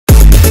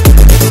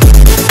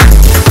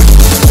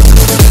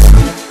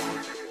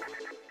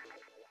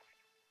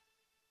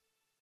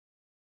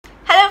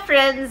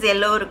friends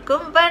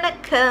எல்லோருக்கும்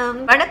வணக்கம்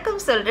வணக்கம்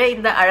சொல்ற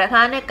இந்த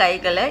அழகான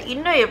கைகளை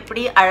இன்னும்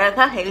எப்படி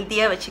அழகா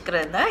ஹெல்தியா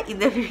வச்சுக்கிறதுனா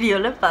இந்த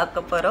வீடியோல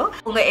பார்க்க போறோம்.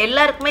 உங்க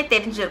எல்லாருக்குமே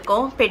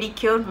தெரிஞ்சிருக்கும்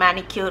பெடிக்யூர்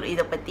மேனிக்யூர்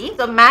இத பத்தி.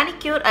 சோ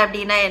மேனிக்யூர்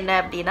அப்படினா என்ன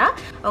அப்படினா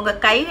உங்க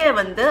கையை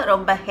வந்து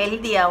ரொம்ப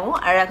ஹெல்தியாவும்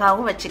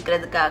அழகாவும்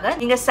வச்சுக்கிறதுக்காக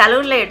நீங்க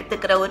சலூன்ல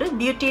எடுத்துக்கிற ஒரு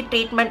பியூட்டி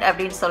ட்ரீட்மெண்ட்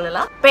அப்படின்னு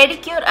சொல்லலாம்.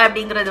 பெடிக்யூர்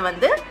அப்படிங்கிறது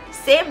வந்து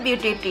சேம்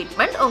பியூட்டி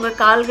ட்ரீட்மெண்ட் உங்க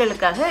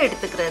கால்களுக்காக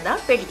எடுத்துக்கிறது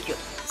தான்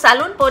பெடிக்யூர்.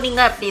 சலூன்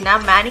போனீங்க அப்படின்னா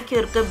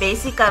மேனிக்யூருக்கு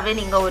பேசிக்காகவே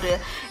நீங்கள் ஒரு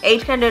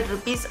 800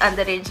 rupees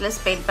அந்த ரேஞ்சில்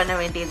ஸ்பெண்ட் பண்ண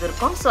வேண்டியது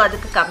இருக்கும். ஸோ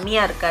அதுக்கு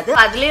கம்மியாக இருக்காது.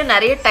 அதுலேயும்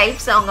நிறைய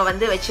டைப்ஸ் அவங்க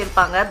வந்து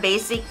வச்சுருப்பாங்க.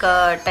 பேசிக்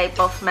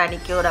type of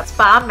manicure,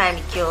 spa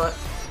manicure,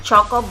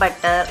 choco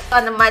butter,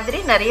 அந்த மாதிரி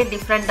நிறைய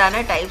டிஃப்ரெண்டான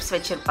டைப்ஸ்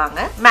வச்சிருப்பாங்க.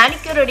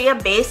 மேனிக்யூருடைய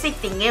பேசிக்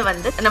திங்கே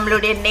வந்து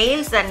நம்மளுடைய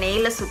நெயில்ஸ் அண்ட்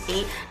நெயிலை சுற்றி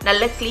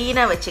நல்லா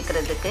கிளீனாக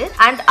வச்சுக்கிறதுக்கு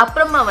அண்ட்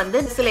அப்புறமா வந்து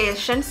சில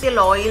எசென்சியல்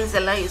ஆயில்ஸ்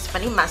எல்லாம் யூஸ்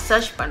பண்ணி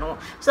மசாஜ் பண்ணுவோம்.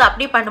 ஸோ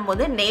அப்படி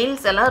பண்ணும்போது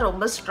நெயில்ஸ் எல்லாம்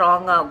ரொம்ப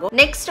ஸ்ட்ராங் ஆகும்.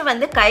 நெக்ஸ்ட்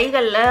வந்து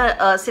கைகளில்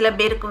சில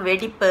பேருக்கு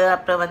வெடிப்பு,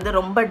 அப்புறம் வந்து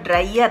ரொம்ப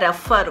ட்ரையாக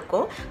ரஃப்பாக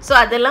இருக்கும். ஸோ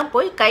அதெல்லாம்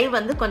போய் கை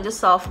வந்து கொஞ்சம்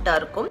சாஃப்டாக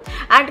இருக்கும்.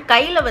 அண்ட்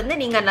கையில் வந்து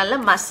நீங்கள் நல்லா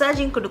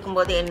மசாஜிங்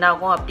கொடுக்கும்போது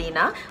என்னாகும்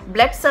அப்படின்னா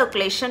பிளட்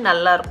சர்க்குலேஷன்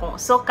நல்லா இருக்கும்.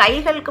 ஸோ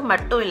கைகளுக்கு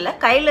மட்டும் இல்லை,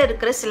 கையில்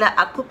இருக்கிற சில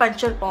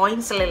அக்குபஞ்சர்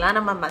பாயிண்ட்ஸ்ல எல்லாம்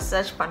நம்ம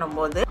மசாஜ்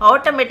பண்ணும்போது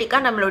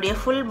ஆட்டோமேட்டிக்காக நம்மளுடைய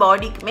ஃபுல்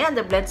பாடிக்குமே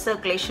அந்த பிளட்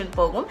சர்க்குலேஷன்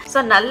போகும்.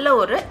 ஸோ நல்ல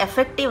ஒரு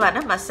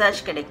எஃபெக்டிவான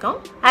மசாஜ் கிடைக்கும்.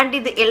 அண்ட்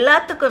இது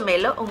எல்லாத்துக்கும்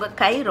மேலே உங்கள்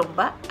கை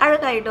ரொம்ப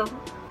அழகாயிடும்.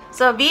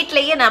 ஸோ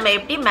வீட்லேயே நம்ம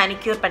எப்படி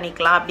மேனிக்யூர்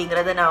பண்ணிக்கலாம்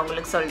அப்படிங்கிறத நான்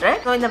உங்களுக்கு சொல்கிறேன்.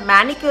 ஸோ இந்த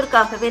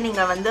மேனிக்யூருக்காகவே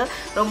நீங்கள் வந்து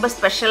ரொம்ப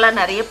ஸ்பெஷலாக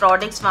நிறைய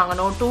ப்ராடக்ட்ஸ்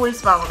வாங்கணும்,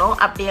 டூல்ஸ் வாங்கணும்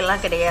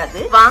அப்படியெல்லாம் கிடையாது.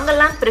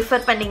 வாங்கலாம்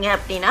ப்ரிஃபர் பண்ணிங்க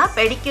அப்படின்னா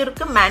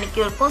பெடிக்யூருக்கும்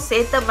மேனிக்யூருக்கும்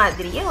சேர்த்த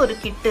மாதிரியே ஒரு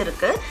கிட்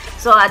இருக்குது.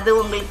 ஸோ அது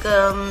உங்களுக்கு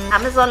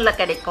அமேசானில்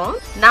கிடைக்கும்.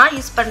 நான்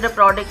யூஸ் பண்ணுற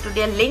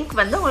ப்ராடக்ட்டுடைய லிங்க்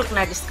வந்து உங்களுக்கு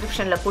நான்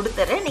டிஸ்கிரிப்ஷனில்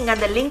கொடுத்துறேன். நீங்கள்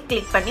அந்த லிங்க்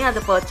கிளிக் பண்ணி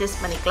அதை பர்ச்சேஸ்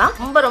பண்ணிக்கலாம்.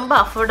 ரொம்ப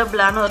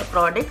அஃபோர்டபுளான ஒரு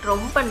ப்ராடக்ட்,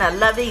 ரொம்ப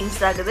நல்லாவே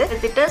யூஸ் ஆகுது.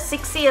 கிட்டத்தட்ட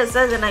 6 years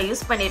இதை நான்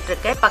யூஸ் பண்ணிட்டு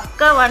இருக்கேன்.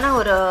 பக்காவான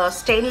ஒரு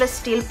ஸ்டெயின்லெஸ்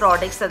ஸ்டீல்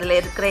ப்ராடக்ட்ஸ். அதில்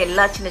இருக்கிற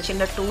எல்லா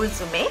சின்ன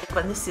டூல்ஸுமே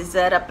வந்து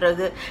சிசர், அப்புறம்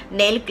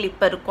நெயில்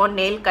கிளிப்பர் இருக்கும்,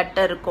 நெயில்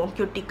கட்டர் இருக்கும்,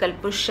 கியூட்டிக்கல்,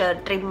 புஷர்,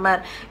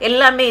 ட்ரிம்மர்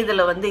எல்லாமே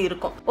இதில் வந்து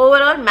இருக்கும்.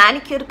 ஓவரால்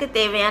மேனிக்யூருக்கு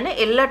தேவையான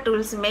எல்லா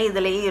டூல்ஸுமே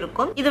இதுலேயே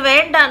இருக்கும். இது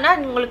வேண்டாம்னா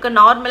உங்களுக்கு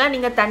நார்மலாக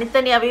நீங்கள்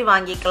தனித்தனியாகவே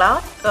வாங்கிக்கலாம்.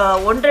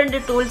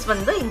 1-2 டூல்ஸ்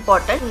வந்து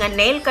இம்பார்ட்டன்ட். நீங்கள்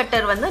நெயில்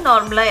கட்டர் வந்து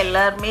நார்மலாக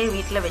எல்லாருமே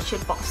வீட்டில்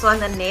வச்சுருப்போம். ஸோ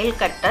அந்த நெயில்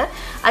கட்டர்,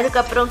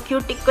 அதுக்கப்புறம்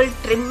கியூட்டிக்கல்,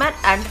 ட்ரிம்மர்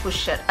அண்ட்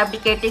புஷர் அப்படி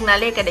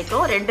கேட்டிங்கனாலே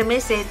கிடைக்கும். ரெண்டுமே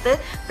சேர்த்து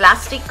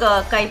பிளாஸ்டிக்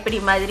கைப்பிடி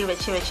மாதிரி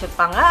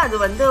வச்சுருப்பாங்க. அது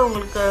வந்து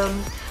உங்களுக்கு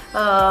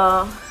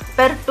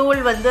பெர்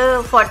டூல் வந்து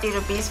 40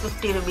 rupees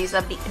 50 rupees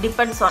அப்படி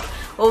டிபெண்ட்ஸ் ஆன்,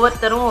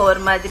 ஒவ்வொருத்தரும்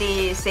ஒவ்வொரு மாதிரி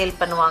சேல்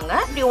பண்ணுவாங்க.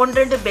 இப்படி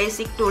 1-2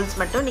 பேசிக் டூல்ஸ்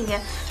மட்டும்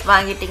நீங்கள்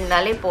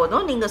வாங்கிட்டீங்கனாலே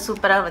போதும். நீங்கள்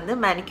சூப்பராக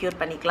வந்து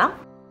மேனிக்யூர் பண்ணிக்கலாம்.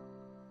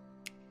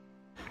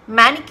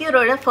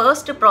 மேனிக்யூரோட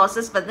ஃபர்ஸ்ட்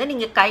ப்ராசஸ் வந்து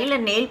நீங்கள் கையில்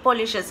நெயில்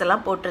பாலிஷஸ்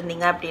எல்லாம்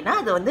போட்டிருந்தீங்க அப்படின்னா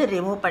அதை வந்து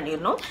ரிமூவ்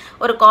பண்ணிடணும்.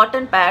 ஒரு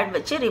காட்டன் பேட்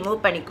வச்சு ரிமூவ்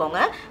பண்ணிக்கோங்க.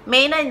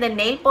 மெயினாக இந்த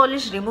நெயில்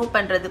பாலிஷ் ரிமூவ்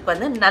பண்ணுறதுக்கு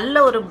வந்து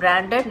நல்ல ஒரு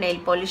பிராண்டட்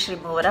நெயில் பாலிஷ்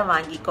ரிமூவராக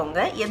வாங்கிக்கோங்க.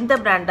 எந்த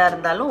பிராண்டாக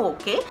இருந்தாலும்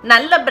ஓகே.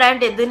 நல்ல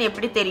பிராண்ட் எதுன்னு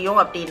எப்படி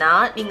தெரியும் அப்படின்னா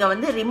நீங்கள்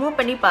வந்து ரிமூவ்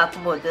பண்ணி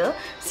பார்க்கும்போது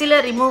சில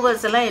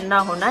ரிமூவர்ஸ் எல்லாம் என்ன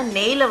ஆகும்னா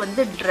நெயிலை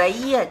வந்து ட்ரை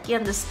ஆக்கி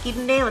அந்த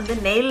ஸ்கின்னே வந்து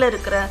நெயிலில்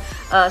இருக்கிற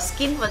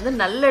ஸ்கின் வந்து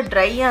நல்ல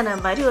ட்ரை ஆன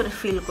மாதிரி ஒரு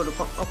ஃபீல்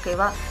கொடுக்கும்.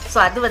 ஓகேவா? ஸோ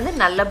அது வந்து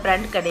நல்ல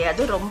பிராண்ட்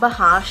கிடையாது, ரொம்ப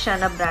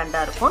ஹார்ஷான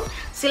பிராண்டாக இருக்கும்.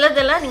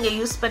 சிலதெல்லாம் நீங்கள்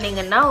யூஸ்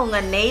பண்ணிங்கன்னா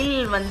உங்கள் நெயில்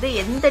வந்து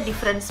எந்த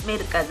டிஃப்ரென்ஸுமே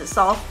இருக்காது.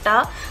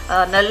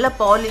 சாஃப்டாக நல்ல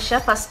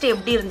பாலிஷாக ஃபஸ்ட்டு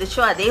எப்படி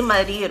இருந்துச்சோ அதே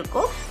மாதிரியும்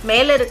இருக்கும்.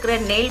 மேலே இருக்கிற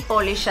நெயில்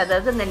பாலிஷ்,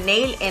 அதாவது அந்த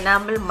நெயில்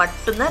எனாமல்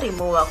மட்டும்தான்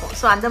ரிமூவ் ஆகும்.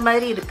 ஸோ அந்த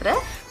மாதிரி இருக்கிற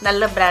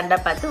நல்ல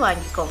பிராண்டாக பார்த்து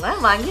வாங்கிக்கோங்க.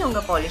 வாங்கி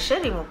உங்கள் பாலிஷை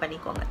ரிமூவ்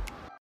பண்ணிக்கோங்க.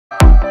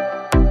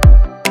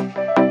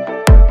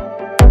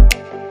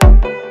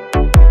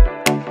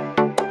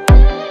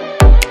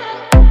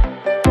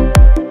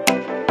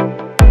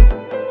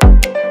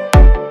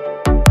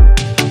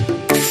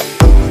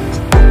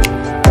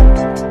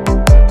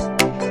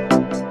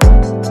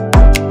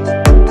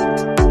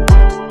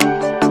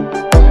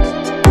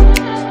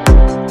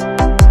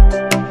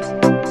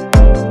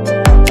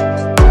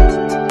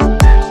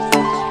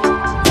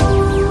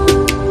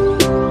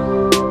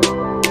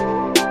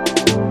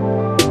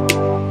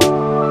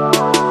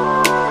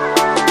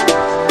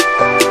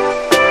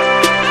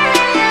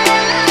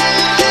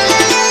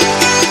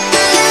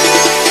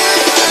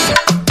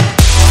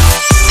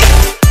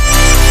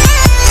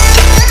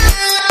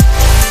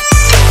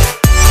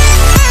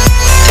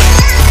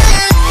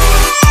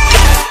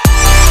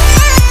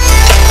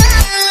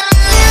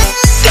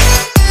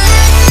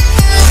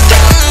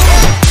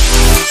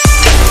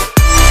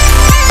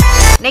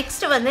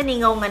 நெக்ஸ்ட் வந்து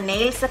நீங்கள் உங்கள்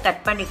நெயில்ஸை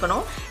கட்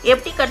பண்ணிக்கணும்.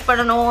 எப்படி கட்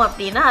பண்ணணும்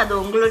அப்படின்னா அது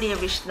உங்களுடைய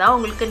விஷ் தான்.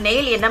 உங்களுக்கு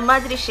நெயில் என்ன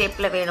மாதிரி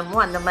ஷேப்பில் வேணுமோ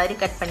அந்த மாதிரி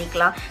கட்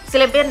பண்ணிக்கலாம்.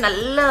 சில பேர்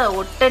நல்ல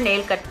ஒட்ட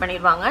நெயில் கட்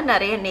பண்ணிடுவாங்க,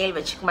 நிறைய நெயில்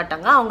வச்சுக்க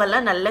மாட்டாங்க.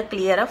 அவங்கெல்லாம் நல்லா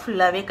கிளியராக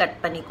ஃபுல்லாகவே கட்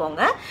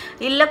பண்ணிக்கோங்க.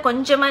 இல்லை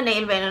கொஞ்சமாக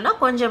நெயில் வேணும்னா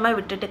கொஞ்சமாக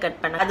விட்டுட்டு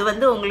கட் பண்ணுங்க. அது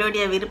வந்து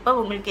உங்களுடைய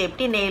விருப்பம். உங்களுக்கு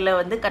எப்படி நெயிலை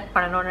வந்து கட்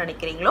பண்ணணும்னு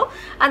நினைக்கிறீங்களோ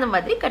அந்த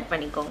மாதிரி கட்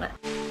பண்ணிக்கோங்க.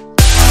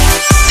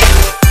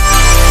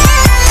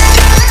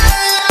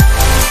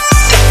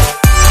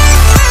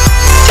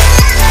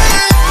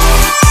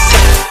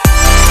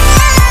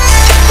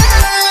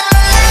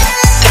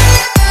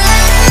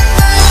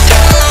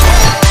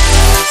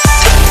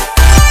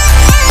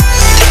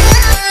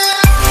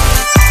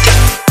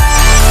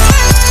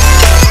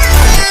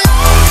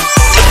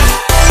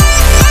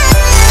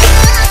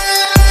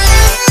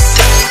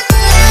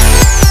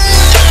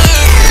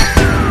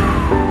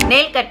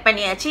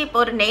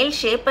 நெயில்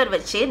ஷேப்பர்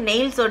வச்சு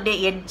நெயில்ஸோட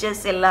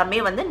எட்ஜஸ் எல்லாமே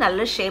வந்து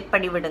நல்ல ஷேப்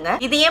பண்ணி விடுங்க.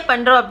 இது ஏன்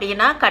பண்றோம்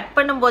அப்படின்னா கட்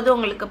பண்ணும்போது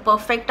உங்களுக்கு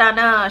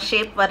பெர்ஃபெக்ட்டான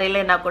ஷேப்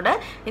வரலைன்னா கூட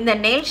இந்த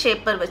நெயில்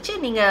ஷேப்பர் வச்சு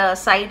நீங்க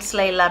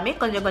சைட்ஸ்ல எல்லாமே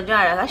கொஞ்சம்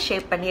கொஞ்சம் அழகா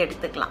ஷேப் பண்ணி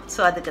எடுத்துக்கலாம்.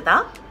 ஸோ அதுக்கு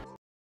தான்.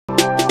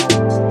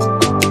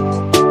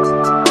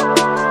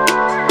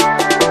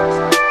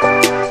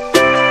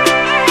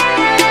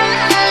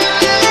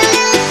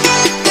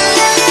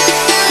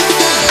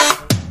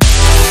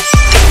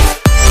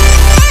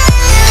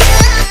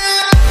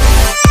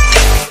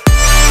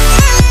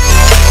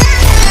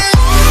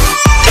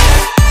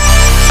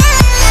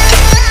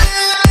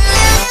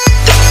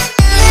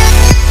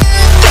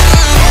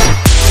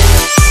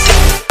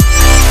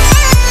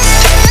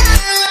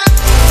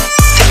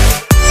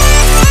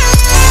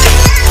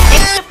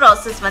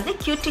 வந்து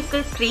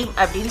cuticle cream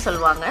அப்படினு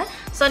சொல்வாங்க.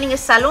 சோ நீங்க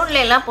சலூன்ல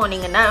எல்லாம்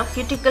போனீங்கன்னா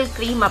cuticle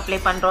cream அப்ளை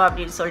பண்றோம்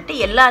அப்படினு சொல்லிட்டு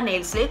எல்லா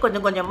நெயில்ஸ்லயும்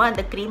கொஞ்சம் கொஞ்சமா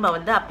அந்த க்ரீமை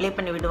வந்து அப்ளை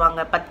பண்ணி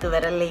விடுவாங்க 10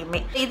 விரல்லையுமே.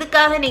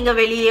 இதுக்காக நீங்க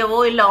வெளியவோ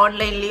இல்ல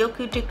ஆன்லைன்லயோ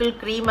cuticle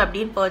cream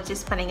அப்படினு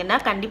பர்ச்சேஸ் பண்ணீங்கன்னா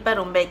கண்டிப்பா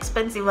ரொம்ப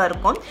எக்ஸ்பென்சிவா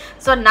இருக்கும்.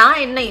 சோ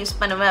நான் என்ன யூஸ்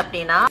பண்ணுவேன்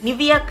அப்படினா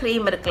நிவியா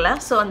cream இருக்குல,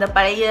 சோ அந்த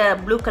பழைய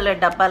ப்ளூ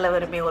கலர் டப்பால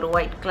வருமே ஒரு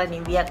ஒயிட் கலர்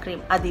நிவியா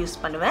cream அது யூஸ்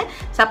பண்ணுவேன்.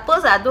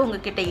 சப்போஸ் அது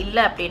உங்ககிட்ட இல்ல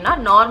அப்படினா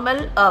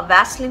நார்மல்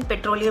வாஸ்லின்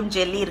பெட்ரோலியம்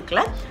ஜெல்லி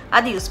இருக்குல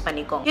அது யூஸ்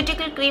பண்ணிக்கோங்க.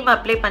 cuticle cream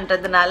அப்ளை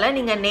பண்றதுனால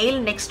நீங்க நெயில்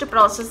நெக்ஸ்ட்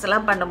ப்ராசஸ்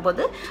எல்லாம்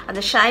பண்ணும்போது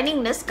அந்த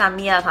ஷைனிங்னஸ்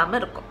கம்மியாகாம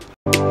இருக்கும்.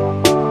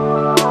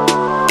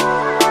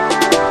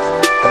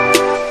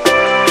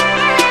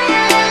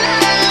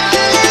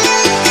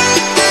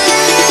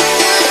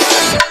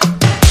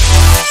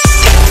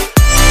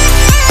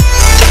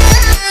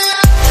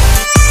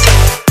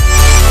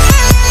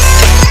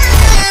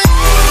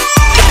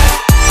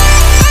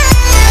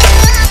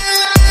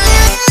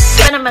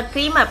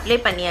 cream அப்ளை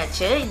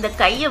பண்ணியாச்சு. இந்த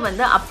கையை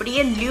வந்து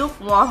அப்படியே லியூக்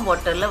வார்ம்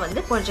வாட்டர்ல வந்து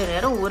கொஞ்ச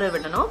நேரம் ஊற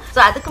விடணும். சோ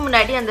அதுக்கு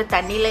முன்னாடி அந்த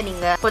தண்ணியில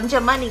நீங்க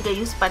கொஞ்சமா நீங்க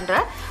யூஸ்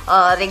பண்ற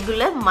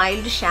ரெகுலர்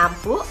மைல்டு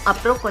ஷாம்பு,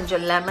 அப்புறம்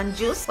கொஞ்சம் லெமன்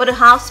ஜூஸ், ஒரு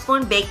 1/2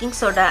 ஸ்பூன் பேக்கிங்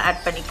சோடா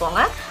ஆட்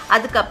பண்ணிக்கோங்க.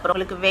 அதுக்கப்புறம்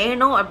உங்களுக்கு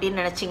வேணும்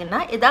அப்படின்னு நினைச்சீங்கன்னா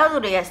ஏதாவது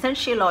ஒரு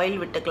எசென்ஷியல் ஆயில்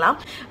விட்டுக்கலாம்.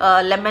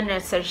 லெமன்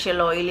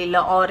எசென்ஷியல் ஆயில் இல்ல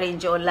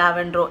ஆரஞ்சோ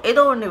லாவெண்டரோ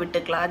ஏதோ ஒன்று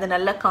விட்டுக்கலாம். அது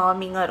நல்லா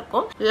காமிங்கா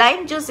இருக்கும்.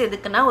 லைம் ஜூஸ்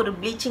எதுக்குன்னா ஒரு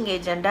ப்ளீச்சிங்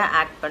ஏஜெண்டா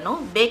ஆட்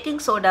பண்ணும்.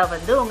 பேக்கிங் சோடா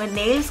வந்து உங்க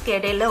நெயில்ஸ்க்கு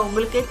இடையில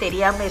உங்களுக்கே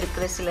தெரியாம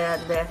இருக்கிற சில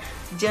அந்த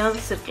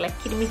ஜெர்ம்ஸ் இருக்குல்ல,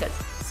 கிருமிகள்,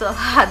 ஸோ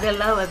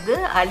அதெல்லாம் வந்து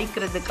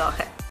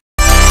அழிக்கிறதுக்காக.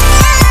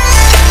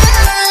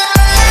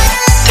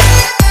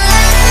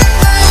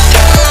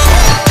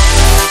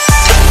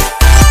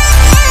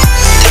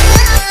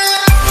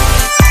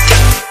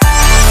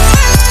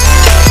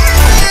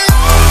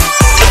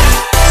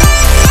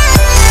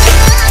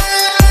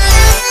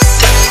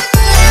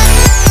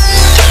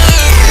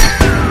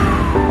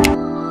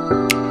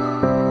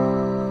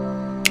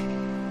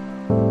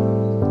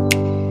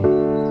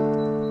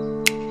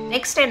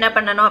 நெக்ஸ்ட் என்ன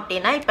பண்ணணும்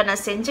அப்படின்னா இப்போ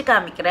நான் செஞ்சு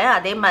காமிக்கிறேன்.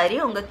 அதே மாதிரி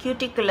உங்கள்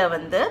கியூட்டிக்கிளை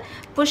வந்து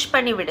புஷ்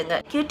பண்ணி விடுங்க.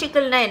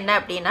 கியூட்டிக்கிள்னா என்ன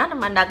அப்படின்னா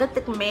நம்ம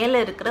நகத்துக்கு மேலே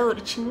இருக்கிற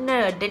ஒரு சின்ன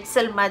டெட்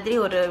செல் மாதிரி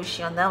ஒரு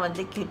விஷயம் தான்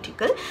வந்து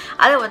கியூட்டிக்கிள்.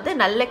 அதை வந்து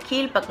நல்ல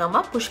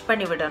கீழ்ப்பக்கமாக புஷ்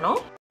பண்ணி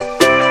விடணும்.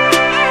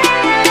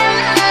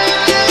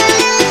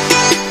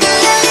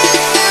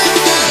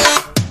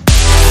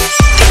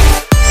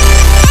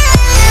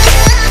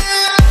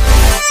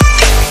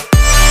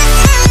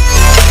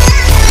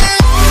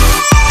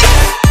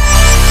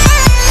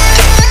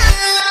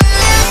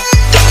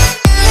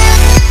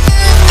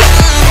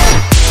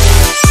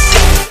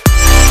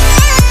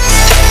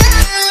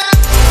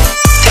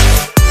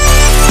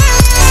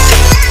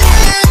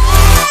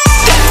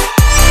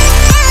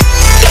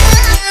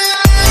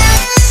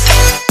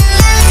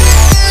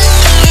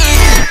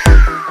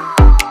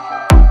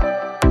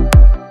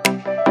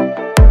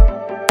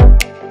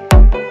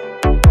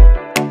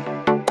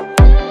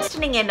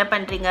 என்ன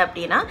பண்றீங்க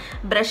அப்படின்னா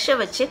பிரஷ்ஷை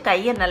வச்சு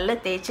கையை நல்லா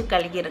தேய்ச்சி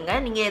கழுகிருங்க.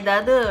 நீங்க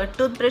ஏதாவது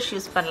டூத் பிரஷ்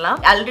யூஸ் பண்ணலாம்.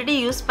 ஆல்ரெடி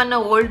யூஸ் பண்ண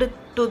ஓல்டு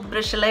டூத்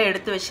பிரஷ் எல்லாம்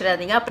எடுத்து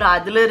வச்சிடாதீங்க. அப்புறம்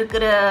அதுல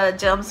இருக்கிற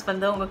ஜெர்ம்ஸ்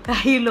வந்து உங்க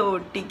கையில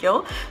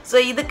ஒட்டிக்கும். ஸோ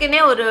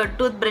இதுக்குன்னே ஒரு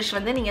டூத் பிரஷ்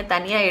வந்து நீங்க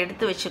தனியா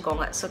எடுத்து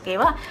வச்சுக்கோங்க.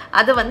 ஓகேவா?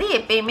 அது வந்து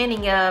எப்பயுமே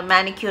நீங்க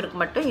மேனிக்யூருக்கு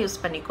மட்டும்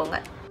யூஸ் பண்ணிக்கோங்க.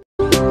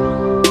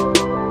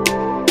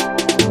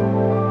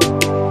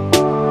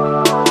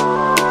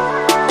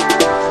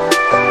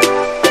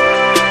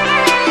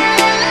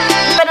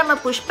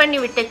 புஷ் பண்ணி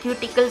விட்ட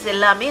கியூட்டிகல்ஸ்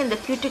எல்லாமே அந்த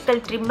கியூட்டிக்கல்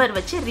ட்ரிம்மர்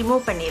வச்சு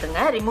ரிமூவ் பண்ணிடுங்க.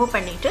 ரிமூவ்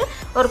பண்ணிட்டு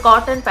ஒரு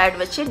காட்டன்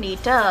பேட் வச்சு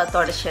நீட்டா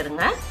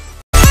தொடச்சிருங்க.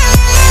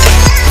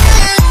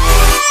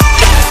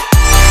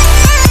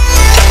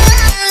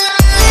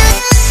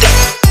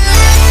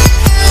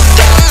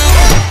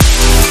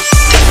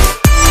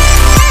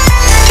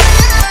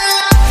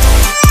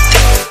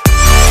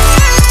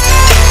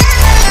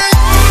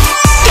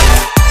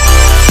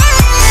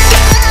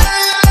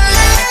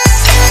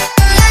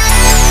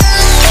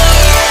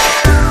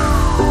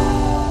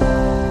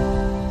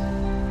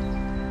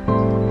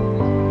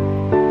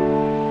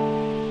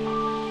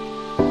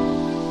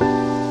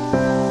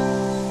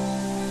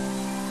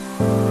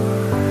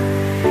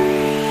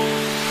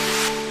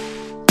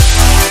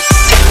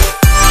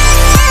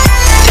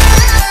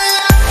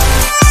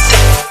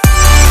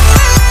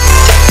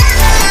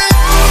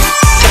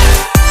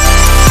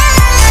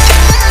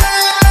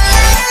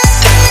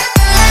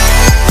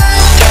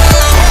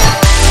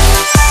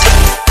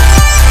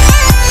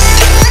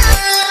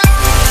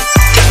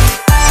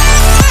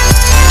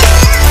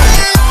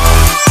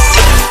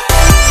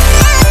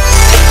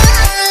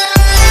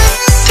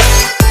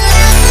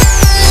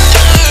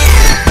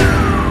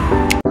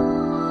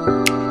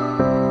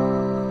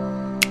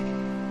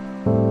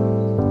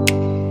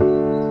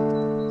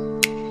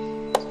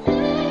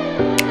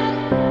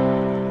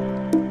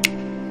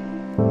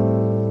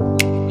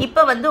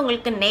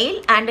 உங்களுக்கு நெயில்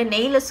அண்ட்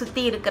நெயில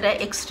சுத்தி இருக்கிற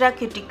extra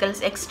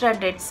cuticles extra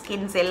dead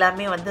skins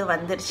எல்லாமே வந்து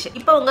வந்துருச்சு.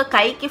 இப்போ உங்க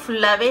கைக்கு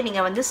ஃபுல்லாவே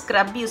நீங்க வந்து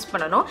ஸ்க்ரப் யூஸ்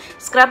பண்ணணும்.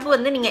 ஸ்க்ரப்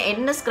வந்து நீங்க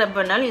என்ன ஸ்க்ரப்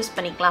வேணாலும் யூஸ்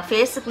பண்ணிக்கலாம்.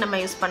 ஃபேஸுக்கு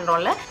நம்ம யூஸ்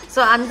பண்றோம்ல, ஸோ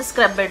அந்த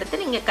ஸ்க்ரப்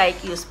எடுத்து நீங்க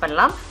கைக்கு யூஸ்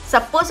பண்ணலாம்.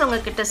 சப்போஸ்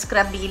உங்ககிட்ட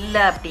ஸ்க்ரப்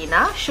இல்லை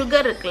அப்படின்னா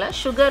சுகர் இருக்குல்ல,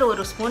 சுகர்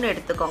ஒரு ஸ்பூன்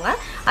எடுத்துக்கோங்க.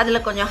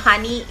 அதில் கொஞ்சம்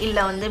ஹனி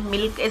இல்லை வந்து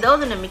மில்க்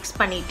ஏதாவது ஒன்று மிக்ஸ்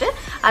பண்ணிவிட்டு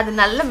அது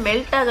நல்லா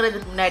மெல்ட்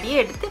ஆகுறதுக்கு முன்னாடியே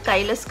எடுத்து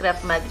கையில்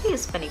ஸ்க்ரப் மாதிரி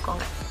யூஸ்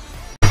பண்ணிக்கோங்க.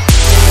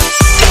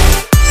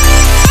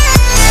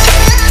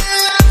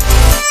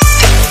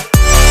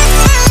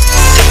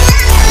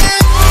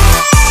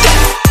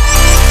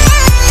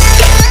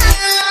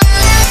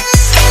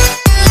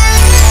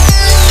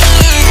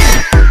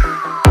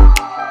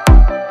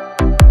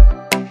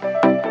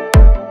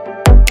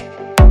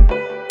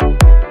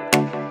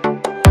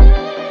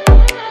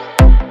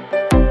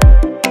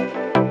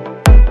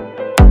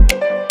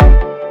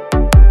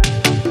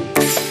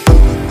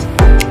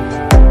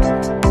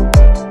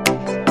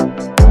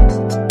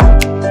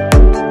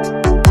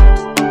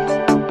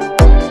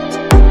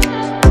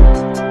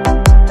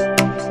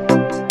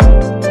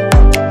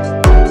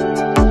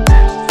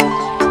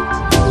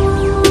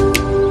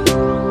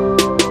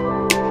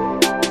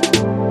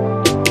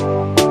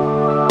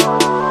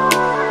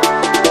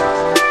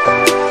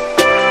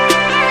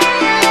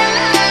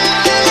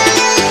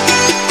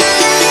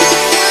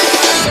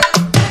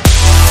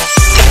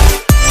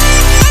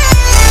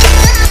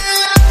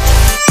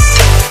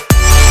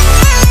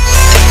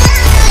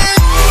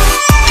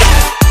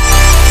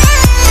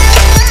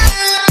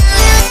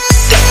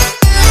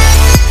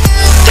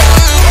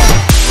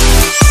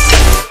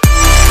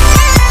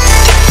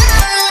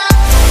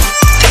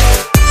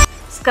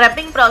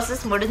 ஸ்க்ரப்பிங்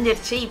ப்ராசஸ்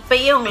முடிஞ்சிருச்சு.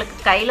 இப்பயே உங்களுக்கு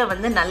கையில்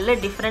வந்து நல்ல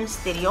டிஃப்ரென்ஸ்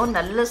தெரியும்,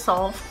 நல்ல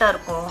சாஃப்டாக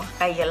இருக்கும்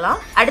கையெல்லாம்.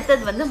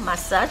 அடுத்தது வந்து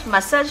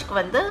மசாஜ்க்கு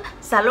வந்து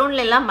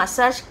சலூன்லாம்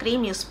மசாஜ்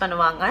க்ரீம் யூஸ்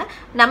பண்ணுவாங்க.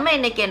 நம்ம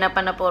இன்னைக்கு என்ன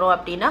பண்ண போகிறோம்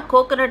அப்படின்னா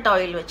கோகோனட்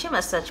ஆயில் வச்சு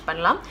மசாஜ்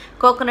பண்ணலாம்.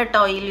 கோகோனட்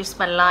ஆயில் யூஸ்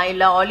பண்ணலாம்,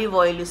 இல்லை ஆலிவ்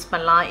ஆயில் யூஸ்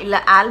பண்ணலாம்,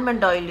 இல்லை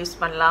ஆல்மண்ட் ஆயில் யூஸ்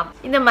பண்ணலாம்.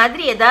 இந்த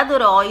மாதிரி ஏதாவது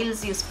ஒரு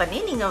ஆயில்ஸ் யூஸ் பண்ணி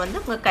நீங்கள் வந்து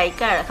உங்கள்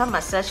கைக்கு அழகாக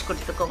மசாஜ்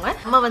கொடுத்துக்கோங்க.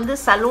 நம்ம வந்து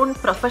சலூன்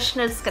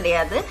ப்ரொஃபஷனல்ஸ்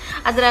கிடையாது,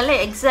 அதனால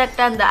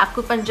எக்ஸாக்டாக அந்த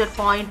அக்குபஞ்சர்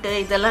பாயிண்ட்டு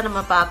இதெல்லாம்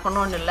நம்ம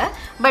பார்க்கணும்னு இல்லை.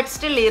 பட்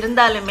ஸ்டில்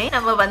இருந்தாலுமே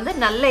நம்ம வந்து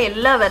நல்ல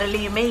எல்லா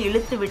விரலையுமே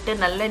இழுத்து விட்டு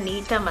நல்ல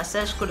நீட்டாக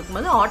மசாஜ்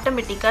கொடுக்கும்போது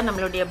ஆட்டோமேட்டிக்காக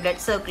நம்மளுடைய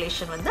பிளட்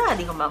சர்க்குலேஷன் வந்து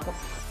அதிகமாகும்.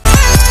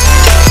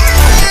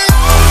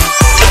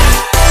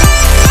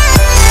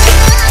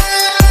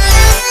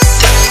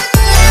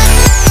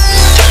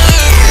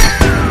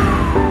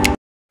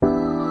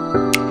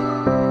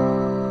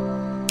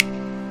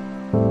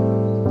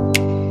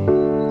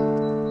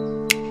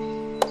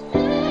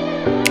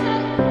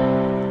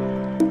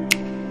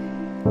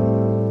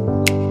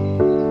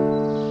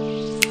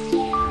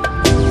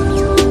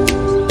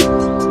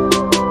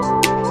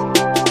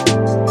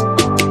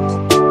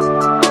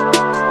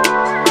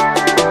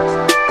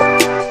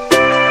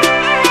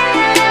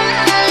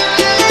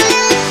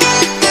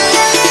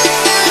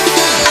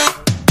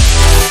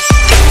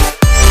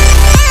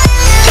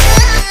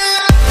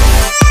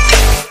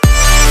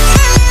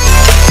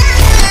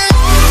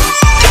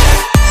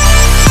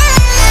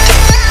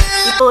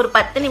 ஒரு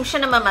 10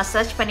 நிமிஷம் நம்ம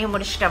மசாஜ் பண்ணி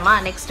முடிச்சிட்டோமா,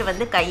 நெக்ஸ்ட்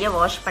வந்து கையை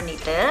வாஷ்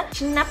பண்ணிட்டு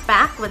சின்ன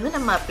பேக் வந்து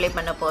நம்ம அப்ளை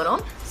பண்ண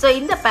போறோம். ஸோ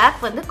இந்த பேக்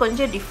வந்து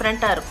கொஞ்சம்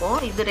டிஃப்ரெண்ட்டாக இருக்கும்.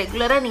 இது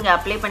ரெகுலராக நீங்கள்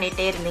அப்ளை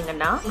பண்ணிகிட்டே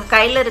இருந்தீங்கன்னா உங்கள்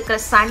கையில் இருக்கிற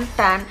சன்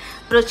டேன்,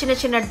 அப்புறம் சின்ன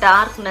சின்ன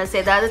டார்க்னஸ்,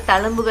 ஏதாவது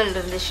தழும்புகள்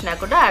இருந்துச்சுன்னா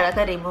கூட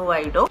அழகாக ரிமூவ்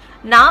ஆகிடும்.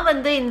 நான்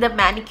வந்து இந்த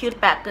மேனிக்யூர்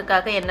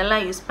பேக்குக்காக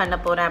என்னெல்லாம் யூஸ் பண்ண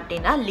போகிறேன்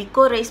அப்படின்னா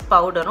லிக்கோரைஸ்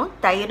பவுடரும்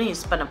தயிரும்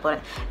யூஸ் பண்ண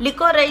போகிறேன்.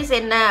 லிக்கோரைஸ்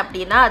என்ன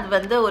அப்படின்னா அது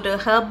வந்து ஒரு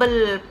ஹெர்பல்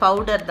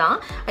பவுடர் தான்.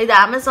 இது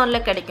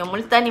அமேசானில் கிடைக்கும்,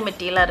 முல்தானி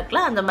மெட்டீரியலாக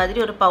இருக்கலாம், அந்த மாதிரி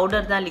ஒரு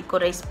பவுடர் தான்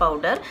லிக்கோரைஸ்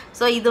பவுடர்.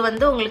 ஸோ இது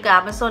வந்து உங்களுக்கு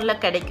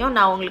அமேசானில் கிடைக்கும்.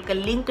 நான் உங்களுக்கு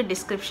லிங்க்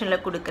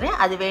டிஸ்கிரிப்ஷனில் கொடுக்குறேன்,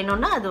 அது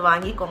வேணும்னா அது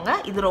வாங்கிக்கோங்க.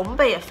 இது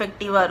ரொம்ப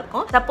எஃபெக்டிவாக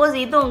இருக்கும்.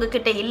 சப்போஸ் இது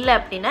உங்ககிட்ட இல்லை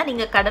அப்படின்னா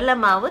நீங்கள் கடலை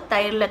மாவு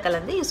தயிரில்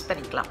கலந்து யூஸ்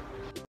பண்ணிக்கலாம்.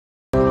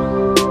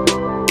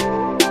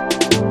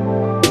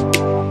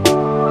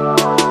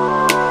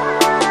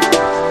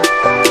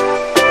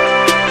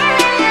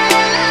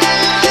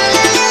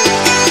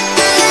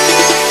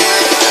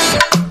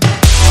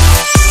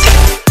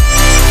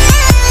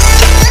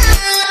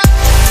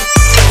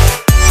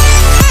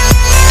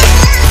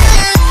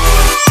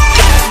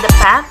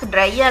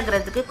 ட்ரை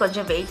ஆகிறதுக்கு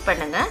கொஞ்சம் வெயிட்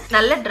பண்ணுங்க.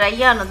 நல்ல ட்ரை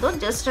ஆனதும்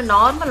ஜஸ்ட்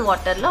நார்மல்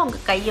வாட்டர்ல உங்க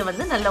கையை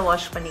வந்து நல்லா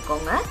வாஷ்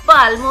பண்ணிக்கோங்க. இப்போ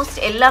ஆல்மோஸ்ட்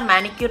எல்லா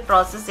மேனிக்யூர்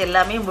ப்ராசஸ்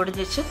எல்லாமே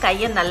முடிஞ்சிச்சு.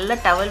 கையை நல்ல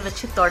டவல்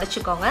வச்சு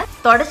தொடச்சிக்கோங்க.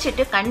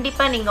 தொடச்சிட்டு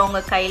கண்டிப்பா நீங்க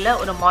உங்க கையில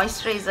ஒரு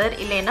மாய்ஸ்சரைசர்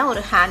இல்லைன்னா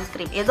ஒரு ஹேண்ட்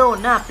க்ரீம் ஏதோ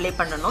ஒன்று அப்ளை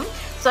பண்ணணும்.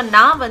 ஸோ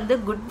நான் வந்து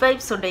குட்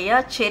வைப்ஸ் உடைய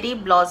செரி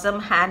பிளாசம்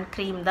ஹேண்ட்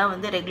க்ரீம் தான்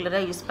வந்து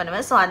ரெகுலராக யூஸ்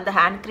பண்ணுவேன். ஸோ அந்த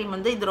ஹேண்ட் க்ரீம்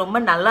வந்து இது ரொம்ப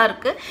நல்லா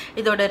இருக்கு.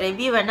 இதோட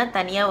ரிவ்யூ வேணால்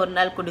தனியாக ஒரு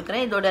நாள்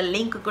கொடுக்குறேன். இதோட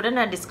லிங்க் கூட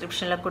நான்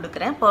டிஸ்கிரிப்ஷனில்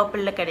கொடுக்குறேன்.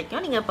 பர்பிளில்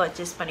கிடைக்கும், நீங்கள்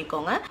பர்ச்சேஸ்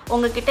பண்ணிக்கோங்க.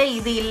 உங்ககிட்ட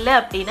இது இல்லை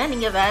அப்படின்னா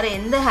நீங்கள் வேறு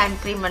எந்த ஹேண்ட்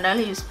க்ரீம்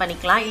வேணாலும் யூஸ்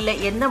பண்ணிக்கலாம், இல்லை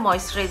எந்த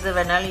மாய்ஸ்சரைசர்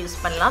வேணாலும் யூஸ்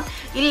பண்ணலாம்.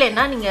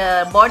 இல்லைன்னா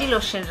நீங்கள் பாடி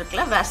லோஷன்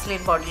இருக்குல்ல,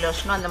 வேஸ்லின் பாடி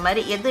லோஷனோ அந்த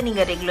மாதிரி எது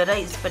நீங்கள் ரெகுலராக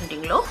யூஸ்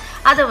பண்ணுறீங்களோ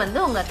அதை வந்து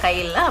உங்கள்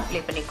கையில்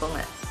அப்ளை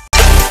பண்ணிக்கோங்க.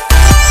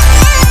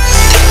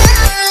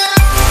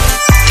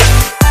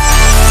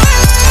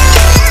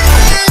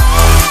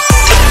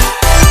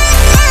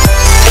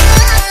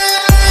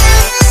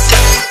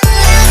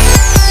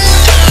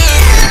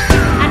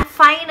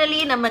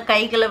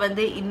 கைகளை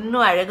வந்து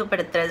இன்னும்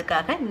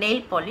அழகுபடுத்துறதுக்காக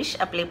நெயில் பாலிஷ்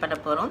அப்ளை பண்ண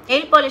போறோம்.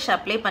 நெயில் பாலிஷ்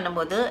அப்ளை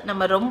பண்ணும்போது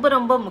நம்ம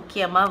ரொம்ப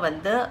முக்கியமா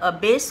வந்து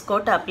பேஸ்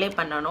கோட் அப்ளை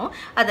பண்ணணும்.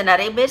 அது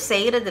நிறைய பேர்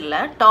செய்யறது இல்ல.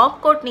 டாப்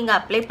கோட் நீங்க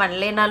அப்ளை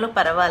பண்ணலனாலும்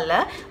பரவாயில்ல,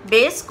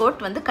 பேஸ்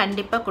கோட் வந்து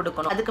கண்டிப்பா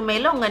கொடுக்கணும். அதுக்கு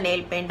மேல உங்க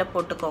நெயில் பெயிண்ட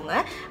போட்டுக்கோங்க.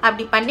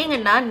 அப்படி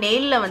பண்ணீங்கன்னா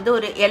நெயில்ல வந்து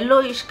ஒரு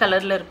yellowish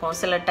கலர்ல இருக்கும்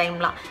சில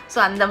டைம்லாம். ஸோ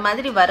அந்த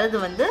மாதிரி வரது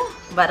வந்து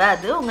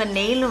வராது. உங்க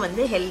நெயிலும்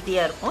வந்து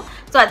ஹெல்த்தியா இருக்கும்.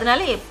 ஸோ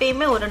அதனால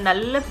எப்பயுமே ஒரு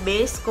நல்ல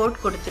பேஸ்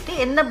கோட் கொடுத்துட்டு,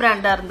 எந்த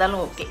பிராண்டா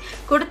இருந்தாலும் ஓகே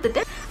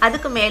கொடுத்துட்டு,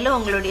 அதுக்கு மேல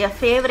உங்களுடைய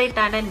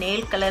ஃபேவரட்டான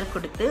நெயில் கலர்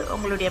கொடுத்து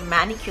உங்களுடைய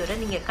மேனிக்யூரை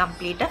நீங்க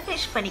கம்ப்ளீட்டா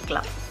ஃபினிஷ்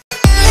பண்ணிக்கலாம்.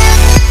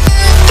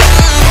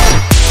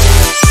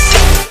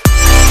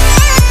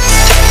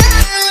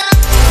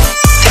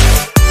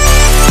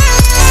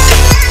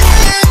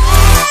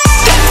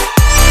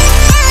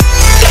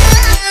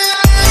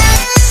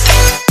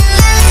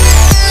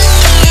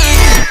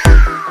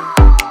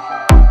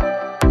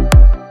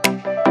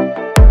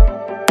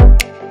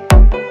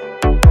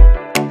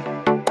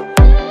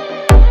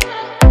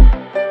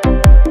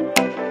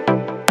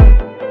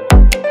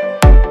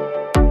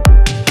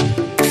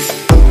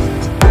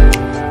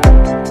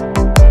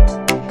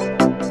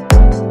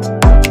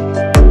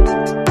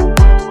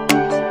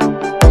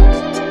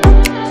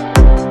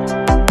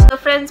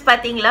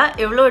 பாத்தீங்களா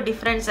எவ்வளோ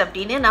டிஃபரன்ஸ்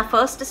அப்படின்னு. நான்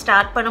ஃபர்ஸ்ட்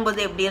ஸ்டார்ட் பண்ணும்போது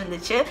எப்படி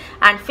இருந்துச்சு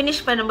அண்ட்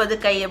ஃபினிஷ் பண்ணும்போது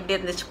கை எப்படி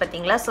இருந்துச்சு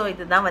பாத்தீங்களா. ஸோ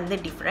இதுதான் வந்து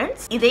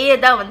டிஃபரன்ஸ். இதையே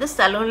தான் வந்து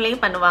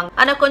சலூன்லயும் பண்ணுவாங்க.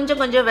 ஆனா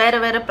கொஞ்சம்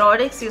வேற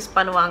ப்ராடக்ட்ஸ் யூஸ்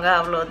பண்ணுவாங்க,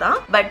 அவ்வளோதான்.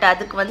 பட்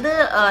அதுக்கு வந்து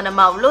நம்ம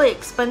அவ்வளோ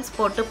எக்ஸ்பென்ஸ்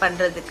போட்டு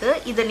பண்றதுக்கு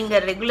இதை நீங்க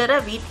ரெகுலரா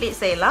வீட்லயே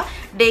செய்யலாம்.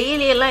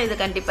 டெய்லி எல்லாம் இது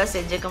கண்டிப்பா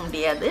செஞ்சுக்க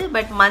முடியாது.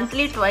 பட்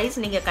மந்த்லி ட்வைஸ்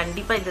நீங்க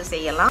கண்டிப்பா இது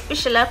செய்யலாம்.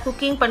 ஸ்பெஷலா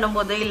குக்கிங்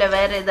பண்ணும்போது இல்ல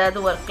வேற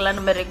ஏதாவது ஒர்க்லாம்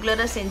நம்ம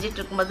ரெகுலரா செஞ்சுட்டு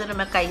இருக்கும்போது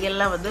நம்ம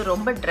கையெல்லாம் வந்து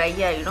ரொம்ப ட்ரை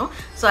ஆயிடும்.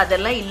 ஸோ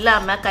அதெல்லாம்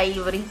இல்லாம கை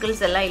wrinkles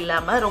எல்லாம்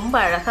இல்லாம ரொம்ப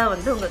அழகா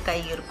வந்து உங்க கை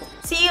இருக்கும்.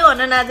 See you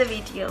on another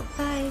video.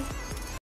 Bye.